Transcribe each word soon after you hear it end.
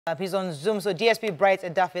He's on Zoom. So DSP Bright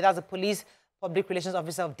Edafe, that's the Police Public Relations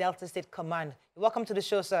Officer of Delta State Command. Welcome to the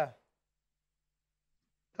show, sir.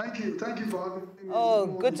 Thank you. Thank you for having me. Oh,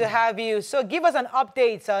 good to have you. So give us an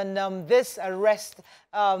update on this arrest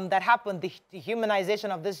that happened, the dehumanization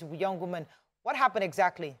of this young woman. What happened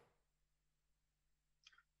exactly?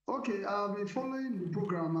 Okay, I've been following the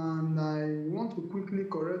program and I want to quickly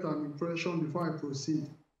correct an impression before I proceed.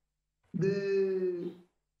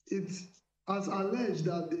 It's as alleged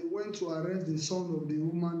that they went to arrest the son of the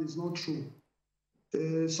woman is not true.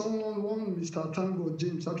 One Mr. Tango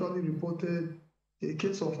James actually reported a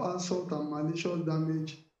case of assault and malicious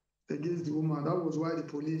damage against the woman. That was why the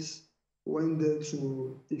police went there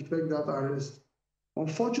to effect that arrest.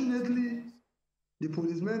 Unfortunately, the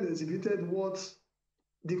policemen exhibited what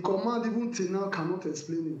the command even till now cannot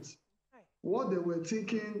explain it. What they were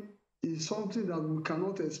thinking is something that we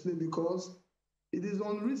cannot explain because it is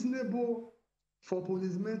unreasonable for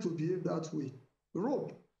policemen to behave that way.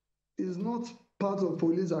 Rope is not part of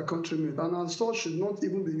police accoutrement and as such should not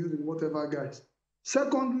even be used in whatever guise.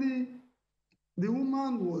 Secondly, the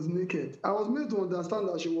woman was naked. I was made to understand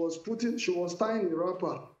that she was tying a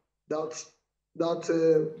wrapper that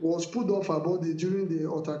was put off her body during the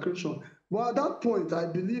altercation. But at that point, I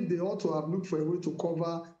believe they ought to have looked for a way to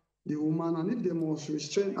cover the woman, and if they must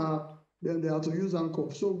restrain her, then they have to use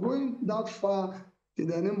handcuffs. So going that far in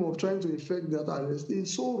the name of trying to effect that arrest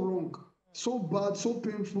is so wrong, so bad, so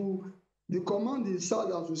painful. The command is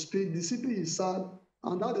sad as we speak. The CP is sad,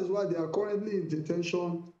 and that is why they are currently in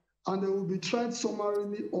detention, and they will be tried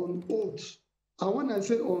summarily on oath. And when I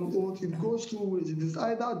say on oath, it goes two ways. It is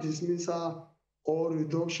either dismissal or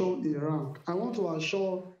reduction in rank. I want to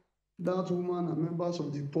assure that woman and members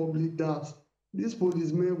of the public that these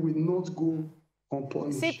policemen will not go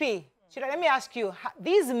unpunished. CP, let me ask you,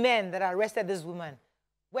 these men that arrested this woman,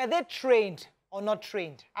 were they trained or not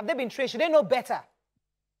trained? Have they been trained? Should they know better?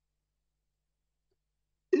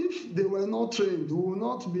 If they were not trained, we will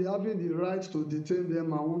not be having the right to detain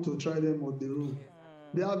them and want to try them on the road.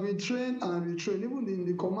 They have been trained and retrained. Even in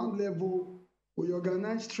the command level, we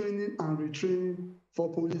organize training and retraining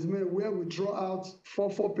for policemen where we draw out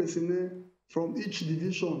four personnel from each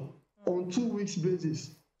division on 2 weeks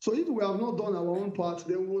basis. So if we have not done our own part,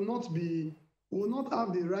 then we will not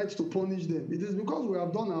have the right to punish them. It is because we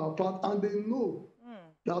have done our part and they know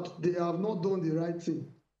that they have not done the right thing.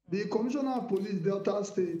 The Commissioner of Police, Delta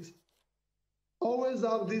State, always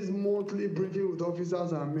have this monthly briefing with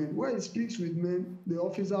officers and men. Where he speaks with men, the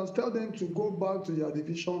officers tell them to go back to their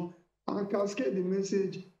division and cascade the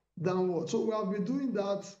message downward. So we have been doing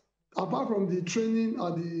that. Apart from the training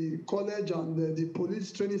at the college and the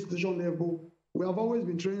police training station level, we have always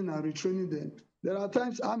been training and retraining them. There are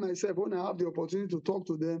times I myself, when I have the opportunity to talk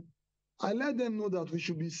to them, I let them know that we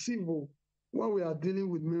should be civil when we are dealing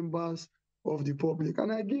with members of the public.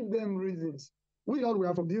 And I give them reasons. We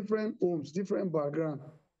are from different homes, different backgrounds.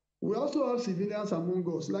 We also have civilians among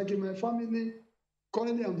us. Like in my family,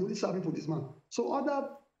 currently I'm the only serving policeman. So other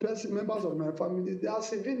members of my family, they are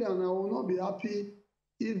civilian. I will not be happy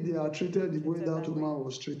if they are treated the way that woman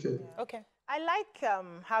was treated. Okay. I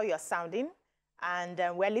like how you're sounding. And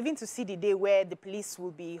we're living to see the day where the police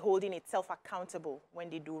will be holding itself accountable when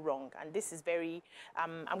they do wrong. And this is very,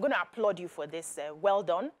 I'm going to applaud you for this. Well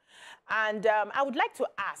done. And I would like to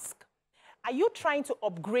ask, are you trying to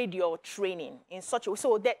upgrade your training in such a way?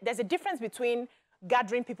 So there's a difference between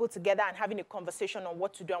gathering people together and having a conversation on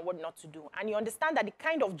what to do and what not to do. And you understand that the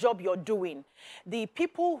kind of job you're doing, the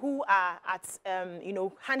people who are at,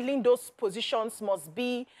 handling those positions must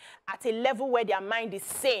be at a level where their mind is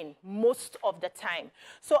sane most of the time.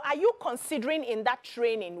 So are you considering in that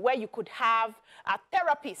training where you could have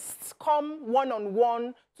therapists come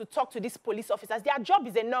one-on-one to talk to these police officers? Their job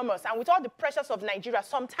is enormous, and with all the pressures of Nigeria,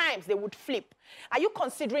 sometimes they would flip. Are you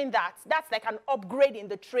considering that? That's like an upgrade in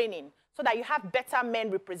the training, so that you have better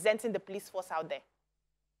men representing the police force out there?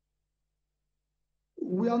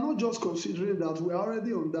 We are not just considering that, we are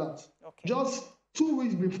already on that. Okay. Just 2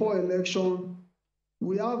 weeks before election,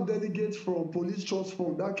 we have delegates from Police Trust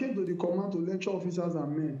Fund that came to the command to lecture officers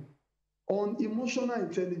and men on emotional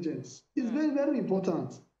intelligence. It's very, very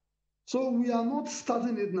important. So we are not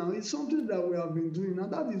starting it now. It's something that we have been doing,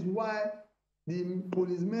 and that is why the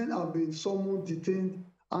policemen have been somewhat detained,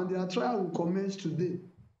 and their trial will commence today.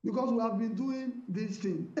 Because we have been doing this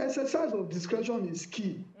thing. Exercise of discretion is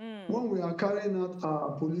key when we are carrying out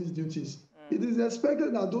our police duties. It is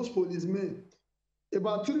expected that those policemen,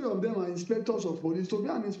 about 3 of them are inspectors of police. To be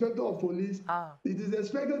an inspector of police, it is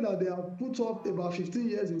expected that they have put up about 15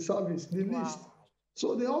 years in service, the least.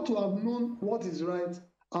 So they ought to have known what is right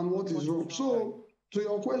and what is wrong. So to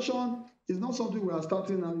your question, It's not something we are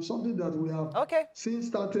starting now. It's something that we have since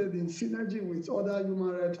started in synergy with other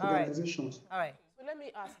human rights organizations. All right. So let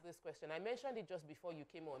me ask this question. I mentioned it just before you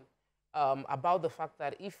came on about the fact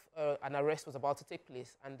that if an arrest was about to take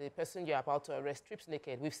place and the person you're about to arrest strips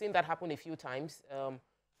naked, we've seen that happen a few times.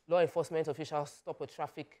 Law enforcement officials stop a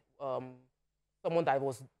traffic, someone that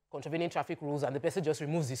was contravening traffic rules, and the person just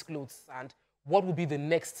removes his clothes. And what would be the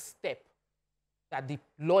next step that the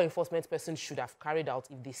law enforcement person should have carried out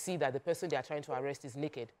if they see that the person they are trying to arrest is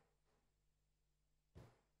naked?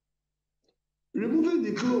 Removing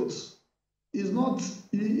the clothes is not,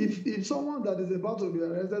 if someone that is about to be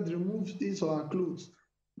arrested removes his or her clothes,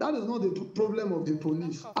 that is not the problem of the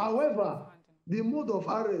police. However, the mode of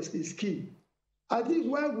arrest is key. I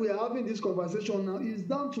think why we are having this conversation now is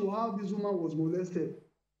down to how this woman was molested.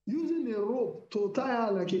 Using a rope to tie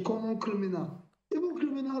her like a common criminal. Even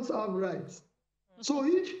criminals have rights. So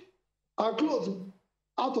if her clothes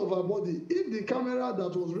out of her body, if the camera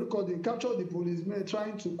that was recording captured the policemen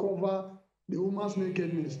trying to cover the woman's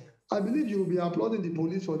nakedness, I believe you will be applauding the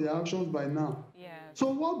police for their actions by now. Yeah.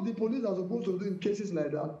 So what the police are supposed to do in cases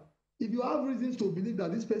like that, if you have reasons to believe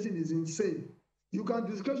that this person is insane, you can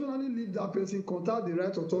discretionarily leave that person, contact the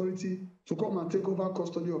right authority to come and take over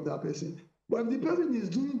custody of that person. But if the person is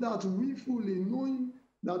doing that willfully, knowing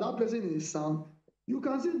that that person is sound, you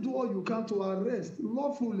can still do all you can to arrest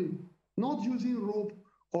lawfully, not using rope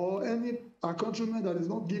or any accoutrement that is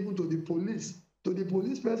not given to the police. To the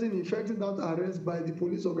police person effecting that arrest by the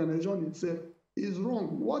police organization itself is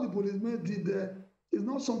wrong. What the policeman did there is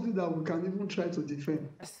not something that we can even try to defend.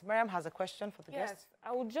 Yes, Miriam has a question for the guest. Yes,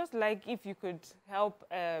 I would just like if you could help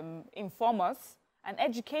inform us and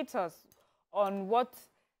educate us on what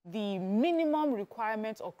the minimum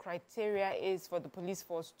requirement or criteria is for the police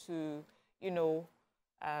force to, you know,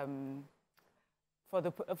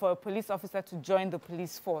 for a police officer to join the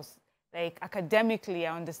police force. Like academically,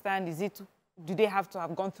 I understand, do they have to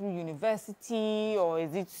have gone through university or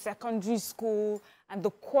is it secondary school? And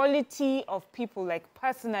the quality of people, like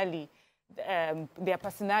personally, their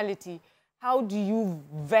personality, how do you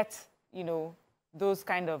vet, you know, those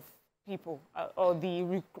kind of people or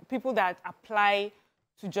the people that apply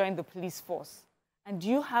to join the police force? And do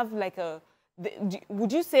you have like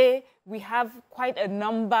would you say we have quite a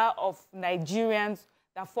number of Nigerians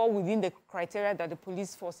that fall within the criteria that the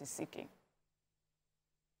police force is seeking?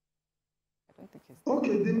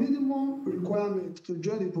 Okay, the minimum requirement to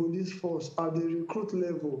join the police force at the recruit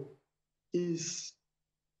level is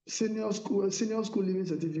senior school living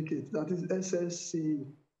certificate, that is SSC.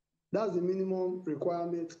 That's the minimum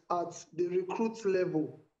requirement at the recruit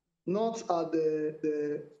level, not at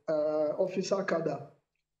the officer cadre.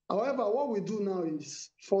 However, what we do now is,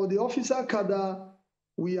 for the officer cadre,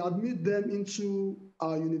 we admit them into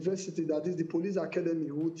our university, that is the police academy,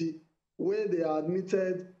 where they are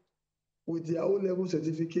admitted with their O-level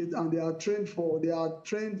certificate, and they are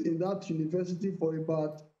trained in that university for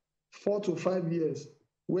about 4 to 5 years,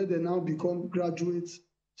 where they now become graduate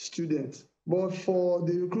students. But for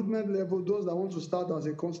the recruitment level, those that want to start as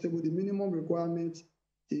a constable, the minimum requirement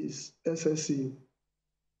is SSC.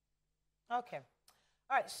 Okay.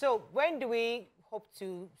 All right. So when do we hope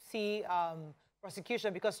to see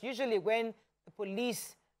prosecution? Because usually when the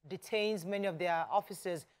police detains many of their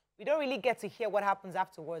officers, we don't really get to hear what happens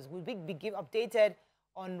afterwards. Will we be updated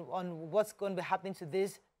on what's going to be happening to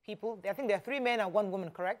these people? I think there are 3 men and 1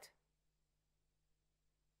 woman, correct?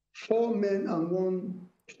 4 men and 1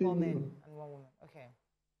 female. 4 men and 1 woman. Okay.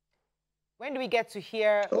 When do we get to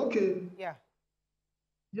hear? Okay. Yeah.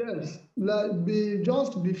 Yes.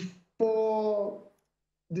 Just before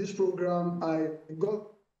this program, I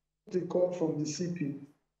got a call from the CP,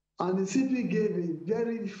 and the CP gave a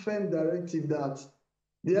very firm directive that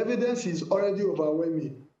the evidence is already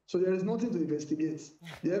overwhelming, so there is nothing to investigate.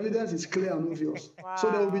 The evidence is clear and obvious. Wow.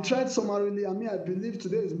 So they will be tried summarily. I mean, I believe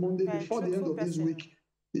today is Monday. Before the end of this week,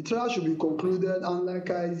 the trial should be concluded. And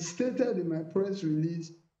like I stated in my press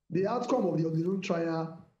release, the outcome of the Ughelli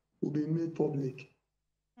trial will be made public.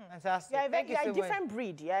 Fantastic. Yeah, Thank you so much. Different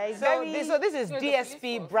breed. Yeah, so this is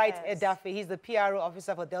DSP Bright Edafe. He's the PRO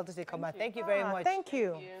officer for Delta State Command. Thank you very much. Thank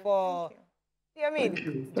you. For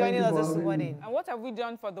joining us this morning. And what have we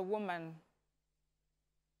done for the woman?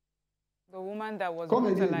 The woman that was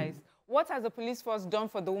brutalized. What has the police force done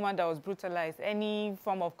for the woman that was brutalized? Any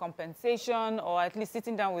form of compensation, or at least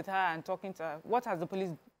sitting down with her and talking to her? What has the police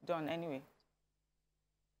done anyway?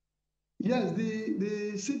 Yes,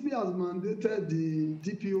 the CP has mandated the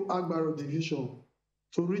DPO Agbarho division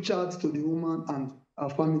to reach out to the woman and her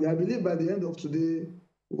family. I believe by the end of today,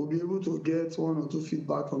 we'll be able to get 1 or 2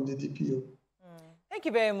 feedback from the DPO. Thank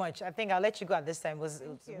you very much. I think I'll let you go at this time. It was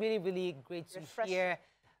really, really great to hear.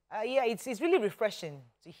 Yeah, it's really refreshing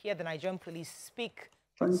to hear the Nigerian police speak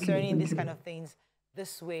concerning these kind of things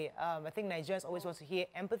this way. I think Nigerians always want to hear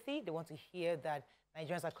empathy. They want to hear that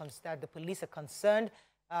Nigerians are concerned, the police are concerned.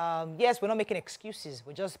 Yes, we're not making excuses.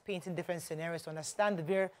 We're just painting different scenarios to understand the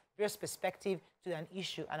various perspective to an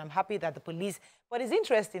issue. And I'm happy that the police, but it's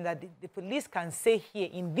interesting that the police can say here,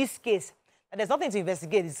 in this case, that there's nothing to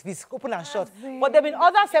investigate. It's open and shut. But there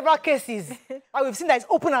have been several cases that we've seen that it's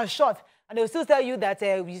open and shut. And they'll still tell you that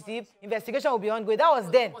you see, investigation will be ongoing. That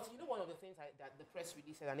was then. But you know, one of the things that the press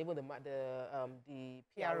release said, and even the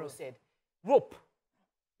PRO said, rope.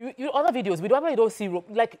 You other videos, we don't see rope.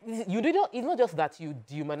 Like, it's not just that you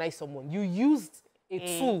dehumanize someone. You used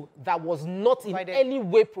a tool that was not in any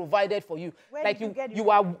way provided for you. Where did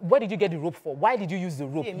you get the rope for? Why did you use the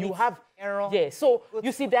rope? You have error. Yeah. So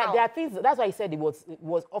you see that there are things. That's why I said it was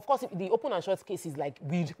of course the open and short cases, like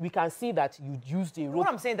we can see that you used a rope. What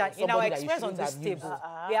I'm saying that in our experience on this table,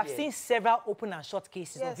 we have seen several open and short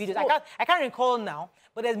cases of videos. I can't recall now,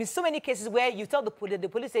 but there's been so many cases where you tell the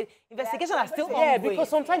police say investigations are still ongoing. Yeah, because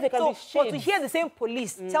sometimes they can be shades. But to hear the same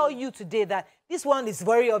police tell you today that this one is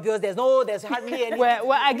very obvious, there's hardly any.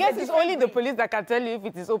 Well, I guess it's only the police that can tell you if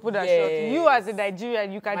it is open and short. You as a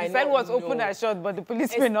Nigerian, you can decide what's open and short, but the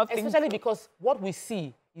police may not think. Especially because what we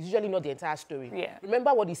see is usually not the entire story. Yeah.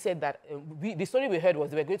 Remember what he said that the story we heard was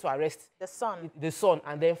they were going to arrest the son,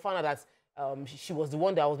 and then found out that she was the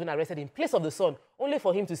one that was being arrested in place of the son, only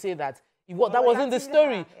for him to say that that wasn't the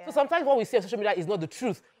story. Yeah. So sometimes what we see on social media is not the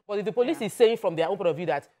truth. But if the police is saying from their own point of view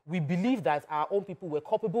that we believe that our own people were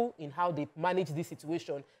culpable in how they managed this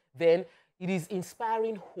situation, then it is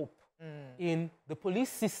inspiring hope in the police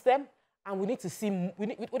system. And we need to see,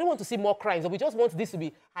 we don't want to see more crimes, we just want this to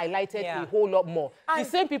be highlighted a whole lot more. And the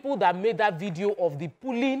same people that made that video of the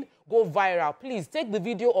pulling go viral, please take the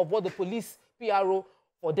video of what the police PRO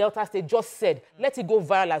for Delta State just said. Let it go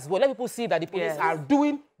viral as well. Let people see that the police are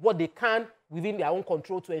doing what they can within their own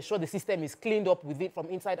control to ensure the system is cleaned up with it from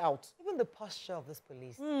inside out. Even the posture of this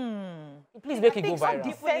police. Please make it go viral. Some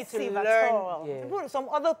people need to learn. Some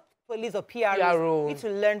other police or PROs need to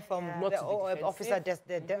learn from the officer,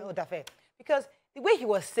 Odafe. Because the way he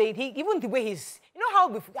was saying, even the way he's, you know how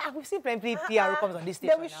we've seen plenty PRO comes on this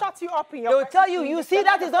station. They will shut you up in your. They will tell you, you see,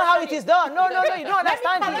 that is not how it is done. No, you don't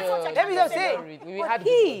understand it. Let me just say,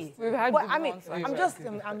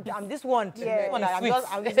 I'm this one.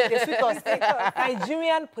 I'm the sweet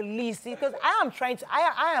Nigerian police, because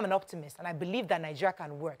I am an optimist, and I believe that Nigeria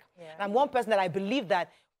can work. And I'm one person that I believe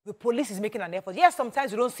that the police is making an effort. Yes,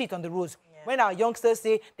 sometimes we don't see it on the roads. When our youngsters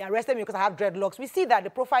say they arrested me because I have dreadlocks, we see that the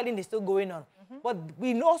profiling is still going on. But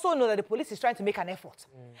we also know that the police is trying to make an effort.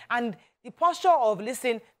 And the posture of,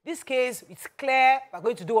 listen, this case, it's clear, we're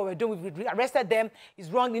going to do what we're doing, we arrested them, it's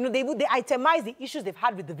wrong. You know, they itemize the issues they've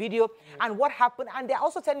had with the video and what happened. And they're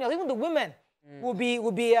also telling us, even the women will be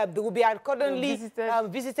accordingly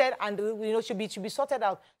visited and should be sorted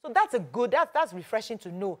out. So that's refreshing to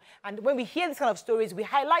know. And when we hear this kind of stories, we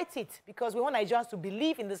highlight it because we want Nigerians to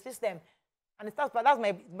believe in the system. And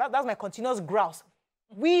that's my continuous grouse.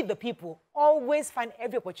 We, the people, always find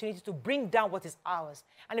every opportunity to bring down what is ours.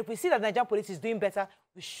 And if we see that the Nigerian police is doing better,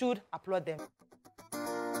 we should applaud them.